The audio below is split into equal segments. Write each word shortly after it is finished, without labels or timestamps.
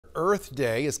Earth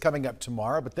Day is coming up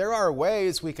tomorrow, but there are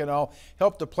ways we can all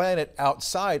help the planet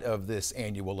outside of this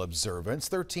annual observance.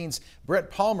 13's Brent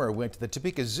Palmer went to the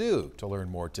Topeka Zoo to learn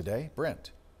more today.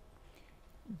 Brent.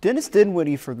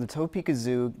 Dinwiddie from the Topeka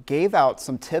Zoo gave out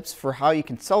some tips for how you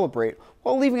can celebrate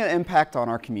while leaving an impact on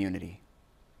our community.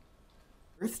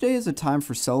 Earth Day is a time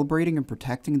for celebrating and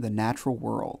protecting the natural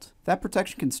world. That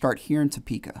protection can start here in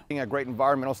Topeka. Being a great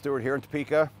environmental steward here in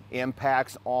Topeka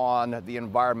impacts on the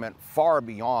environment far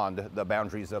beyond the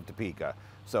boundaries of Topeka.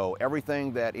 So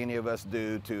everything that any of us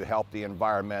do to help the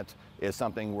environment is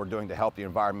something we're doing to help the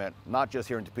environment, not just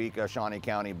here in Topeka, Shawnee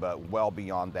County, but well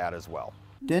beyond that as well.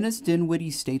 Dinwiddie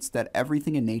states that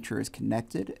everything in nature is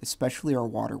connected, especially our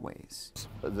waterways.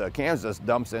 The Kansas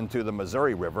dumps into the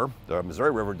Missouri River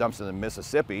dumps into the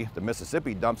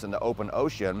Mississippi dumps in the open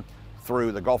ocean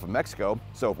through the Gulf of Mexico.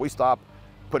 So if we stop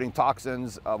putting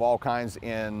toxins of all kinds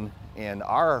in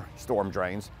our storm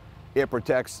drains, it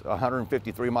protects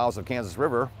 153 miles of Kansas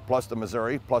River, plus the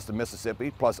Missouri, plus the Mississippi,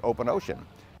 plus open ocean.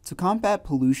 To combat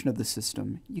pollution of the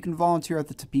system, you can volunteer at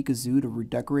the Topeka Zoo to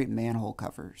redecorate manhole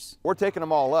covers. We're taking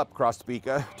them all up across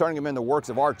Topeka, turning them into works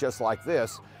of art just like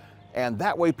this, and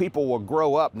that way people will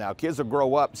grow up now. Kids will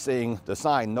grow up seeing the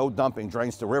sign, "No dumping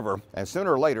drains to river," and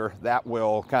sooner or later that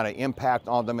will kind of impact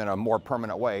on them in a more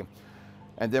permanent way.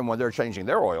 And then when they're changing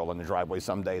their oil in the driveway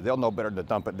someday, they'll know better to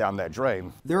dump it down that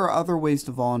drain. There are other ways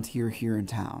to volunteer here in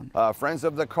town. Friends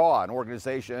of the Caw, an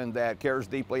organization that cares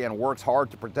deeply and works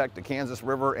hard to protect the Kansas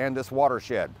River and this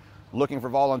watershed. Looking for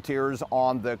volunteers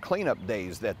on the cleanup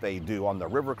days that they do, on the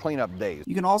river cleanup days.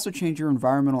 You can also change your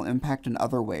environmental impact in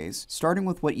other ways, starting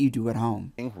with what you do at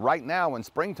home. Right now in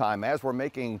springtime, as we're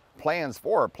making plans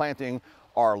for planting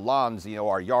our lawns,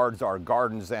 our yards, our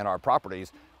gardens, and our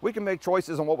properties, we can make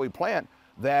choices on what we plant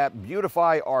that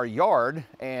beautify our yard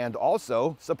and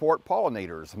also support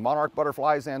pollinators, monarch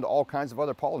butterflies, and all kinds of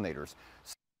other pollinators.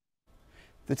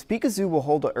 The Topeka Zoo will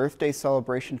hold an Earth Day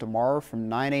celebration tomorrow from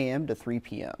 9 a.m. to 3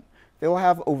 p.m. They will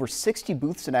have over 60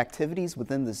 booths and activities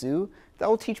within the zoo that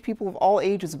will teach people of all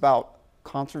ages about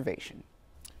conservation.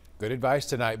 Good advice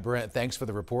tonight, Brent. Thanks for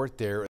the report there.